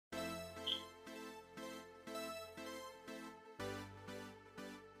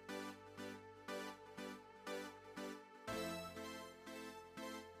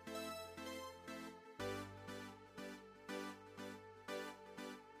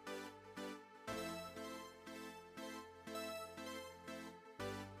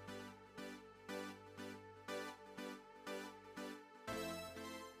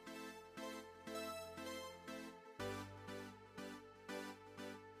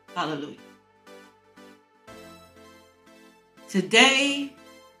Hallelujah. Today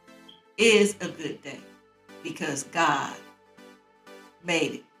is a good day because God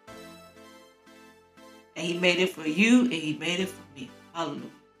made it. And he made it for you and he made it for me. Hallelujah.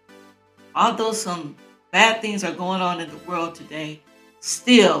 Although some bad things are going on in the world today,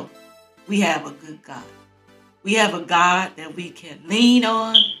 still we have a good God. We have a God that we can lean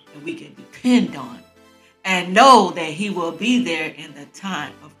on and we can depend on and know that he will be there in the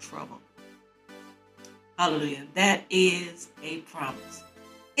time of trouble. Hallelujah. That is a promise.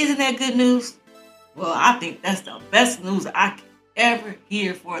 Isn't that good news? Well, I think that's the best news I can ever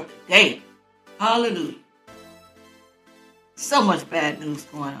hear for the day. Hallelujah. So much bad news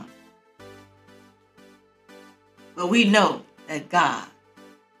going on. But we know that God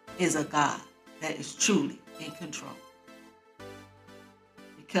is a God that is truly in control.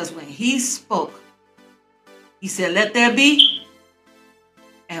 Because when he spoke, he said, let there be.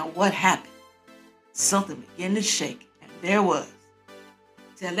 And what happened? Something began to shake. And there was.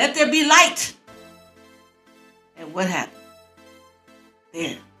 He said, let there be light. And what happened?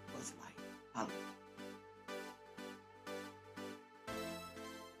 There was light. Hallelujah.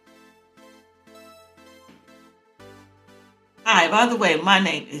 Hi, by the way, my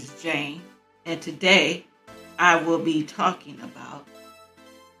name is Jane. And today I will be talking about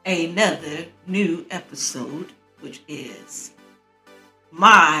another new episode, which is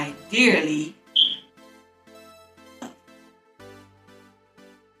My Dearly Beloved.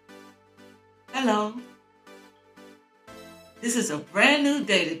 Hello. This is a brand new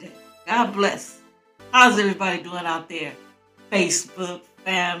day today. God bless. How's everybody doing out there? Facebook,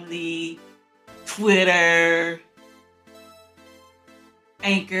 family, Twitter,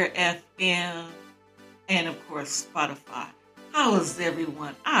 Anchor FM, and of course Spotify. How is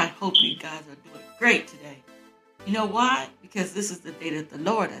everyone? I hope you guys are doing great today. You know why? Because this is the day that the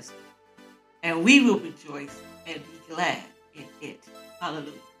Lord has made, and we will rejoice and be glad in it.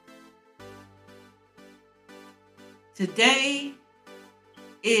 Hallelujah. Today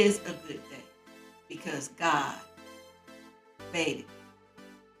is a good day because God made it.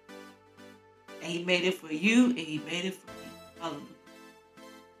 And he made it for you and he made it for me. Hallelujah.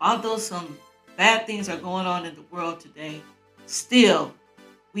 Although some bad things are going on in the world today, still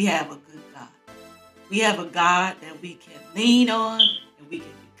we have a good God. We have a God that we can lean on and we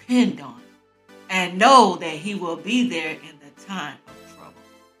can depend on and know that he will be there in the time of trouble.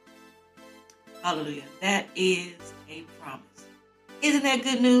 Hallelujah. That is a promise. Isn't that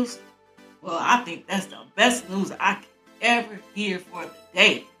good news? Well, I think that's the best news I can ever hear for the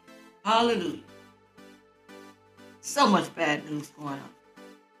day. Hallelujah. So much bad news going on.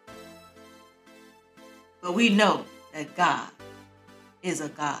 But we know that God is a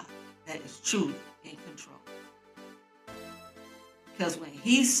God that is truly in control. Because when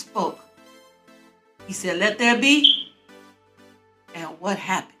he spoke, he said, let there be. And what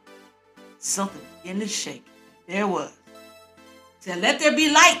happened? Something began to shake. And there was. He said, let there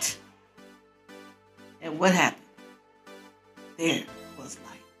be light. And what happened? There was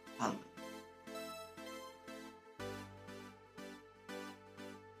light. Hallelujah.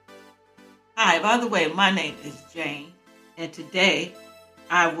 Hi, by the way, my name is Jane, and today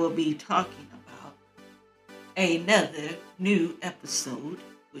I will be talking about another new episode,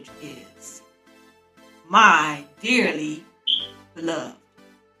 which is My Dearly Beloved.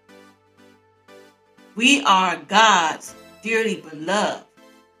 We are God's dearly beloved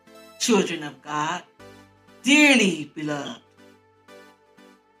children of God, dearly beloved.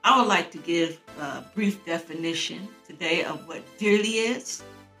 I would like to give a brief definition today of what dearly is.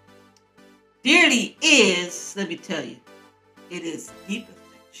 Dearly is, let me tell you, it is deep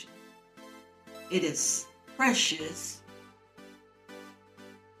affection. It is precious.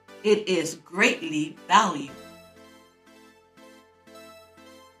 It is greatly valued.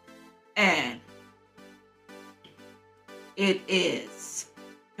 And it is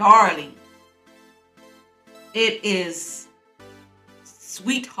darling. It is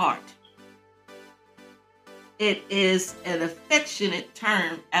sweetheart. It is an affectionate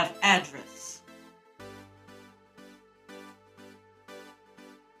term of address.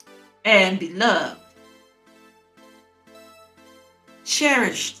 And beloved,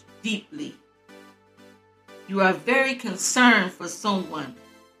 cherished deeply. You are very concerned for someone,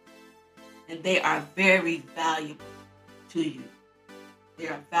 and they are very valuable to you. They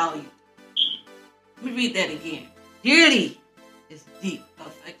are valued. Let me read that again. Dearly is deep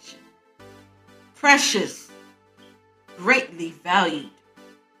affection. Precious, greatly valued,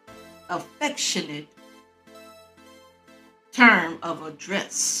 affectionate term of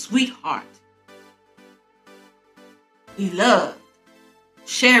address, sweetheart, beloved,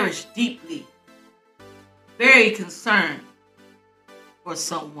 cherish deeply, very concerned for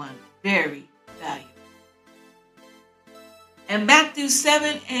someone very valuable. And Matthew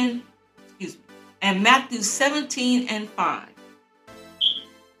 17 and 5,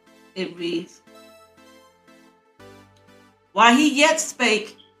 it reads, while he yet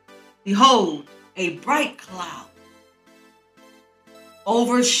spake, behold, a bright cloud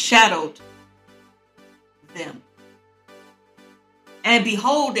overshadowed them. And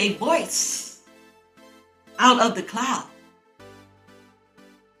behold, a voice out of the cloud,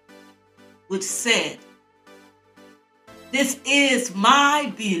 which said, this is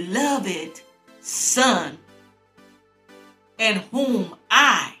my beloved Son, in whom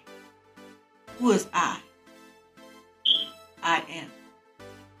who is I? I am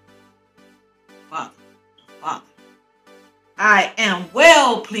Father. I am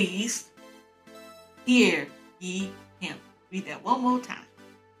well pleased. Hear ye him. Read that one more time.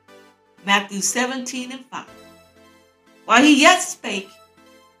 Matthew 17 and 5. While he yet spake,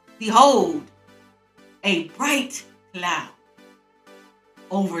 behold, a bright cloud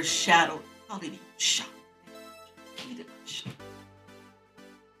overshadowed.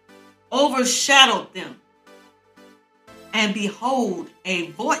 Overshadowed them. And behold, a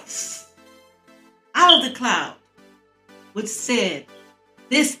voice out of the cloud, which said,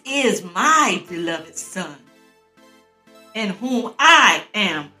 this is my beloved Son, in whom I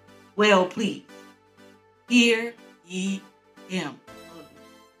am well pleased. Hear ye him.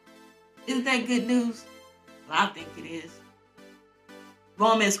 Isn't that good news? Well, I think it is.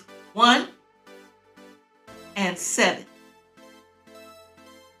 Romans 1 and 7.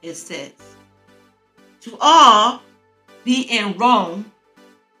 It says, to all be in Rome,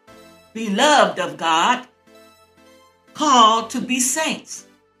 beloved of God, called to be saints.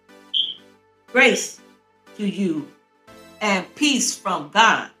 Grace to you and peace from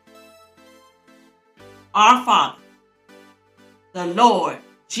God, our Father, the Lord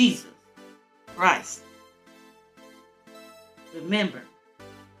Jesus Christ. Remember,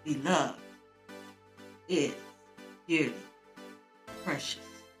 beloved is dearly precious,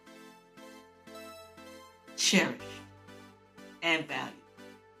 cherished, and valued.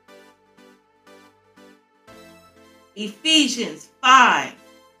 Ephesians 5,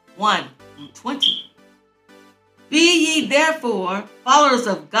 1 through 20. Be ye therefore followers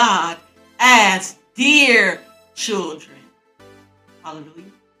of God as dear children.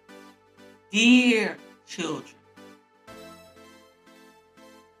 Hallelujah. Dear children.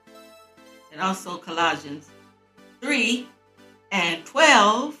 And also Colossians 3 and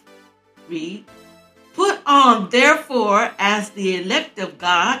 12 read, put on therefore as the elect of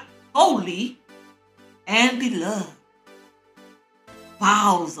God, holy and beloved,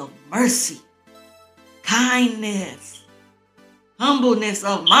 vows of mercy, kindness, humbleness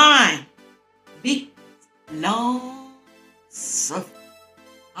of mind, meekness, long suffering.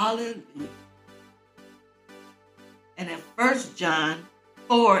 Hallelujah. And in 1 John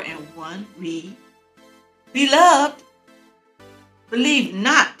 4 and 1 read, beloved, believe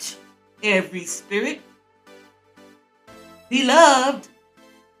not every spirit. Beloved,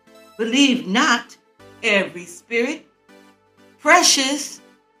 believe not every spirit. Precious,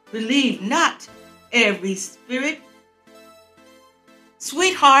 believe not every spirit.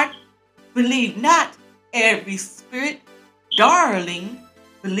 Sweetheart, believe not every spirit. Darling,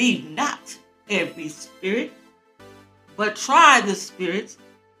 believe not every spirit. But try the spirits,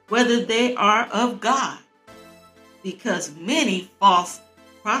 whether they are of God, because many false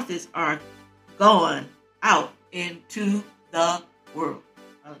prophets are gone out into the world.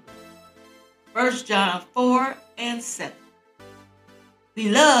 1 John 4 and 7.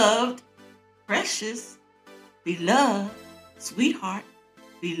 Beloved, precious, beloved, sweetheart,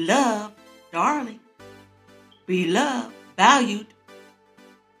 beloved, darling, beloved, valued.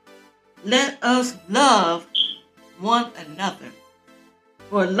 Let us love one another,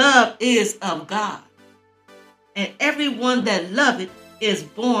 for love is of God, and everyone that loveth is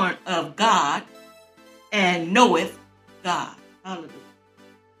born of God and knoweth God. Hallelujah.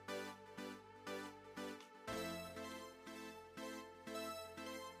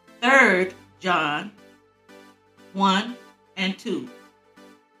 Third John 1 and 2.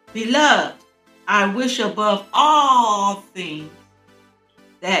 Beloved, I wish above all things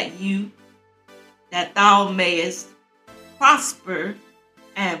that thou mayest prosper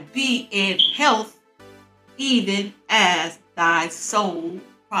and be in health, even as thy soul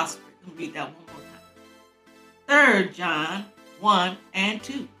prospers. Let me read that one more time. 3 John 1 and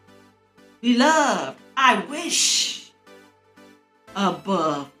 2. Beloved, I wish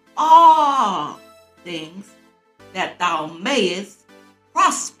above all things that thou mayest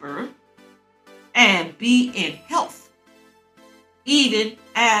prosper and be in health, even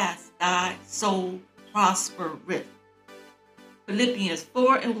as thy soul prospereth. Philippians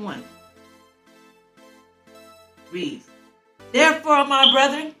 4:1 reads, Therefore, my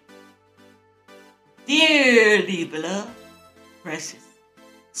brethren, dearly beloved, precious,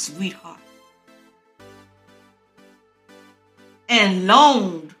 sweetheart, and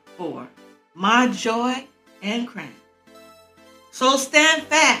longed for, my joy and crown. So stand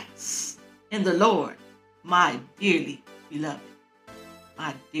fast in the Lord, my dearly beloved,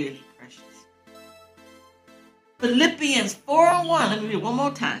 my dearly precious. Philippians 4:1, let me read it one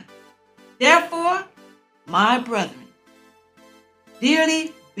more time. Therefore, my brethren,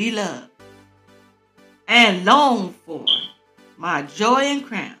 dearly beloved, and long for, my joy and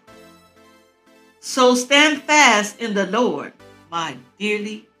crown. So stand fast in the Lord, my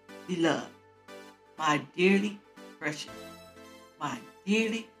dearly beloved, my dearly precious, my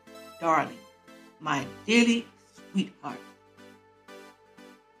dearly darling, my dearly sweetheart.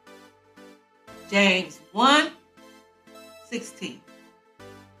 James 1:16.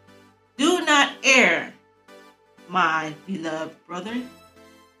 Do not err, my beloved brethren.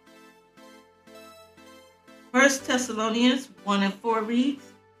 1 Thessalonians 1:4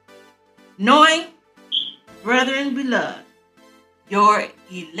 reads, Knowing, brethren beloved, your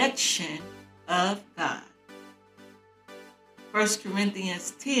election of God. 1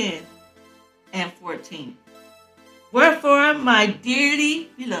 Corinthians 10:14. Wherefore, my dearly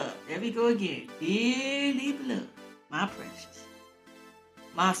beloved, there we go again, dearly beloved, my precious,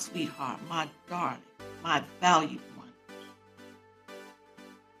 my sweetheart, my darling, my valued one,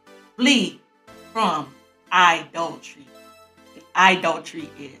 flee from idolatry. Idolatry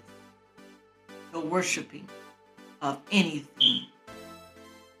is the worshiping of anything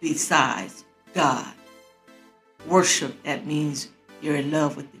besides God. Worship, that means you're in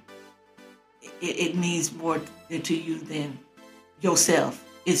love with it. It means more to you than yourself.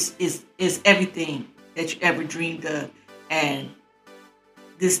 It's everything that you ever dreamed of, and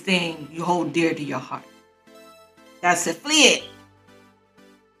this thing you hold dear to your heart. God said, flee it.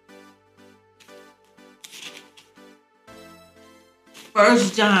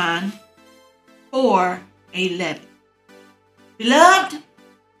 First John 4:11. Beloved,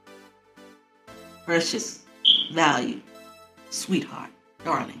 precious, valued, sweetheart,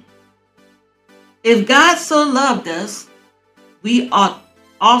 darling. If God so loved us, we ought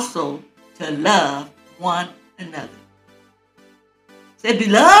also to love one another. Say,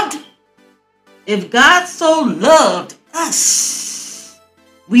 beloved, if God so loved us,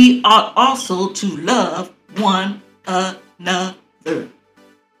 we ought also to love one another.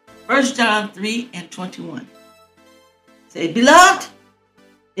 1 John 3:21. Say, beloved,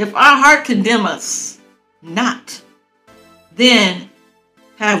 if our heart condemn us not, then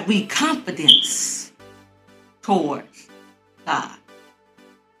have we confidence towards God.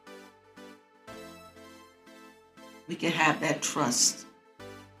 We can have that trust,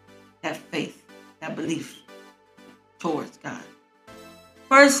 that faith, that belief towards God.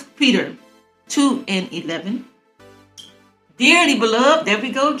 1 Peter 2:11. Dearly beloved, there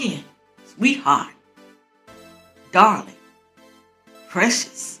we go again. Sweetheart, darling,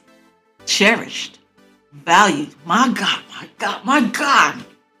 precious, cherished, valued. My God, my God, my God.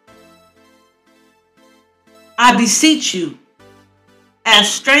 I beseech you, as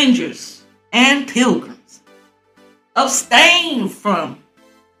strangers and pilgrims, abstain from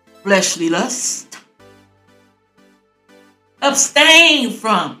fleshly lust. Abstain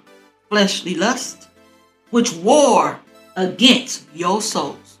from fleshly lust, which war against your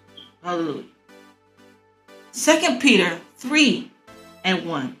souls. Hallelujah. 2 Peter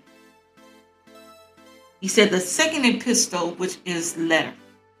 3:1. He said the second epistle, which is letter.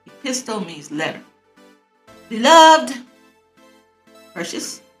 Epistle means letter. Beloved,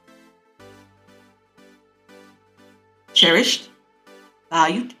 precious, cherished,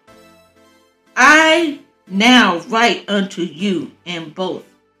 valued, I now write unto you in both,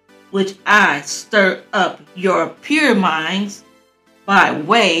 which I stir up your pure minds by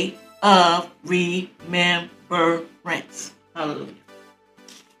way of remembrance. Hallelujah.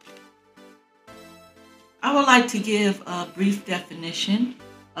 I would like to give a brief definition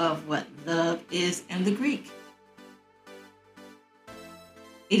of what love is in the Greek.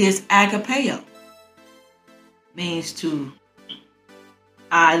 It is agapeo, means to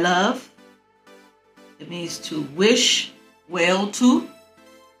I love. It means to wish well to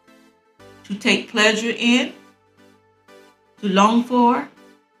take pleasure in, to long for,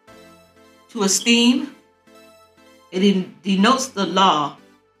 to esteem. It denotes the law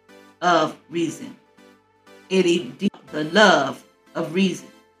of reason. It denotes the love of reason.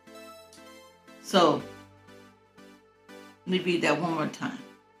 So, let me read that one more time.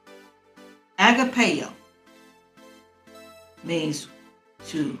 Agapeo means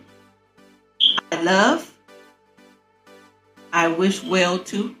to I love, I wish well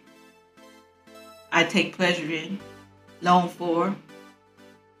to, I take pleasure in, long for,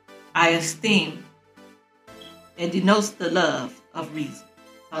 I esteem, and denotes the love of reason.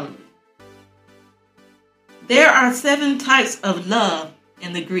 Hallelujah. There are 7 types of love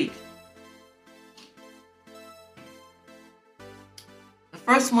in the Greek. The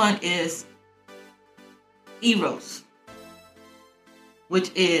first one is eros,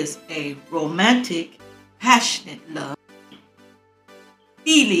 which is a romantic, passionate love.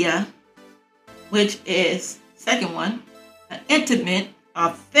 Philia, which is, second one, an intimate,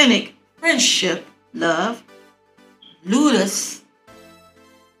 authentic friendship love. Ludus,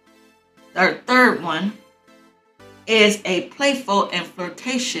 the third one, is a playful and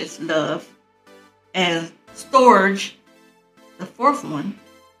flirtatious love. And storge, the fourth one,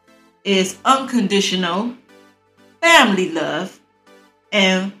 is unconditional family love.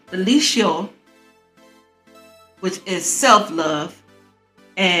 And Felicio, which is self-love.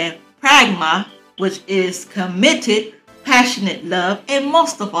 And pragma, which is committed, passionate love. And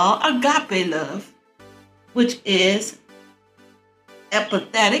most of all, agape love, which is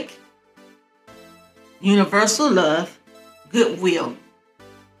empathetic, universal love, goodwill.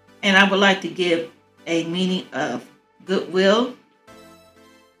 And I would like to give a meaning of goodwill.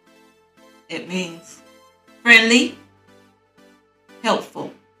 It means friendly,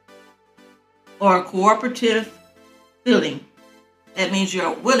 helpful, or cooperative feeling. That means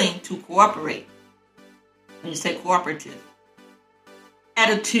you're willing to cooperate. When you say cooperative.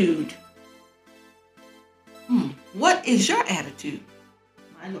 Attitude. What is your attitude?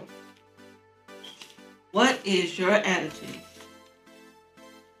 My Lord. What is your attitude?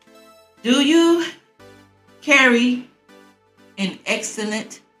 Do you carry an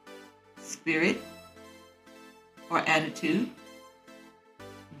excellent spirit or attitude?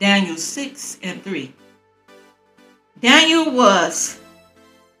 Daniel 6:3. Daniel was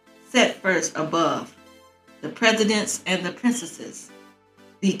set first above the presidents and the princesses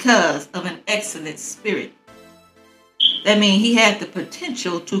because of an excellent spirit. That means he had the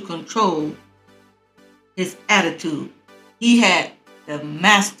potential to control his attitude. He had the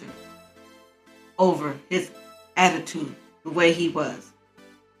master over his attitude, the way he was.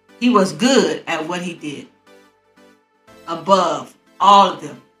 He was good at what he did, above all of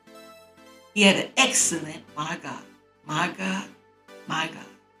them. He had an excellent, my God,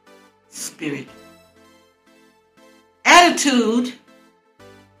 spirit. Attitude,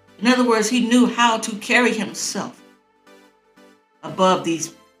 in other words, he knew how to carry himself above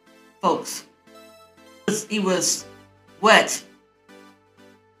these folks. He was what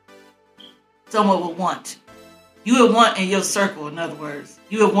someone would want. You would want in your circle, in other words.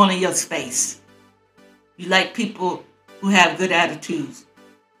 You would want in your space. You like people who have good attitudes.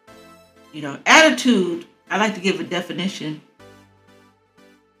 You know, attitude, I like to give a definition.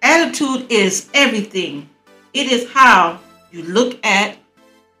 Attitude is everything. It is how you look at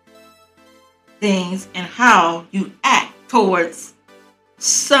things and how you act towards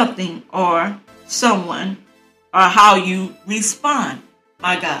something or someone, or how you respond,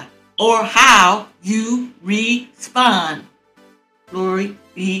 my God, or how you respond. Glory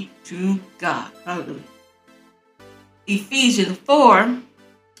be to God. Hallelujah. Ephesians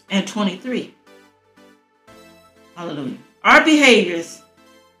 4:23. Hallelujah. Our behaviors,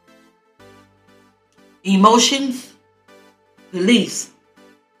 emotions, beliefs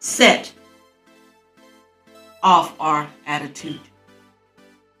set off our attitude.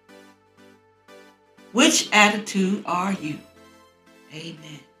 Which attitude are you?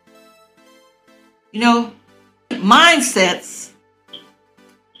 Amen. You know, mindsets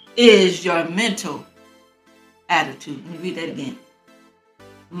is your mental attitude. Let me read that again.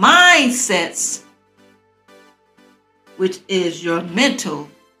 Mindsets, which is your mental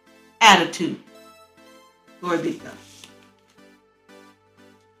attitude. Glory be to God.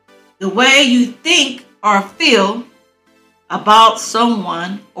 The way you think or feel about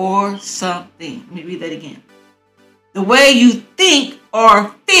someone or something. Let me read that again. The way you think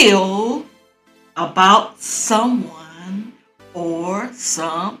or feel about someone or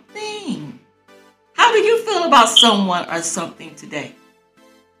something. How do you feel about someone or something today?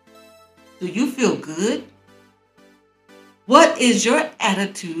 Do you feel good? What is your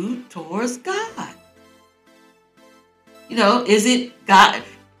attitude towards God? You know, is it God?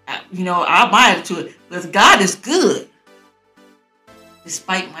 You know, my attitude was God is good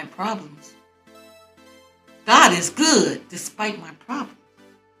despite my problems. God is good despite my problems.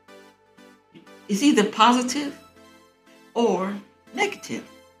 It's either positive or negative.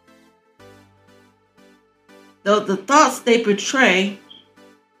 Though the thoughts they portray,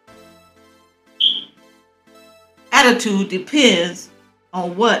 attitude depends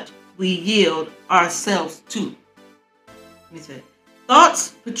on what we yield ourselves to. Let me say, thoughts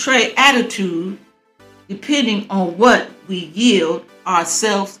portray attitude depending on what we yield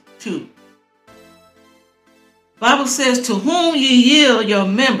ourselves to. The Bible says, to whom ye yield your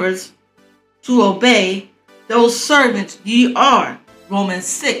members to obey, those servants ye are. Romans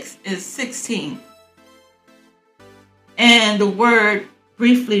 6:16. And the word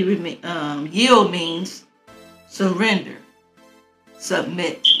briefly yield means surrender,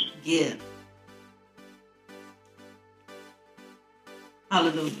 submit, give.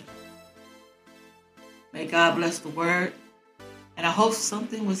 Hallelujah. May God bless the word. And I hope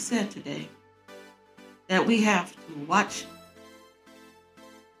something was said today that we have to watch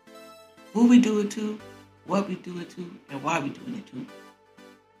who we do it to, what we do it to, and why we're doing it to.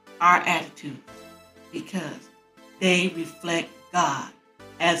 Our attitudes, because they reflect God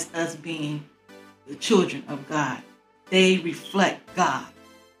as us being the children of God. They reflect God.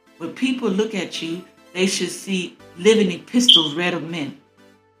 When people look at you, they should see living epistles read of men.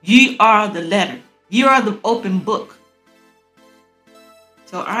 You are the letter. You are the open book.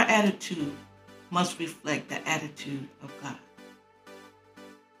 So our attitude must reflect the attitude of God.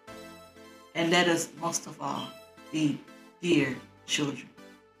 And let us, most of all, be dear children.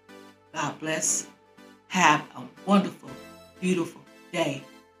 God bless. Have a wonderful, beautiful day,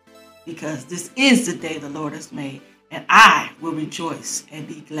 because this is the day the Lord has made, and I will rejoice and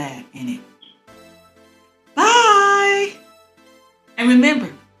be glad in it. Bye. And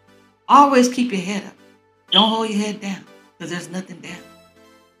remember, always keep your head up. Don't hold your head down, because there's nothing down.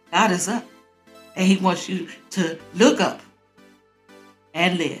 God is up, and He wants you to look up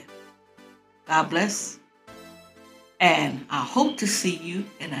and live. God bless. And I hope to see you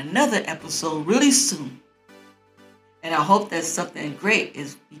in another episode really soon. And I hope that something great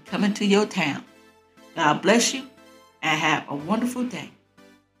is coming to your town. God bless you and have a wonderful day.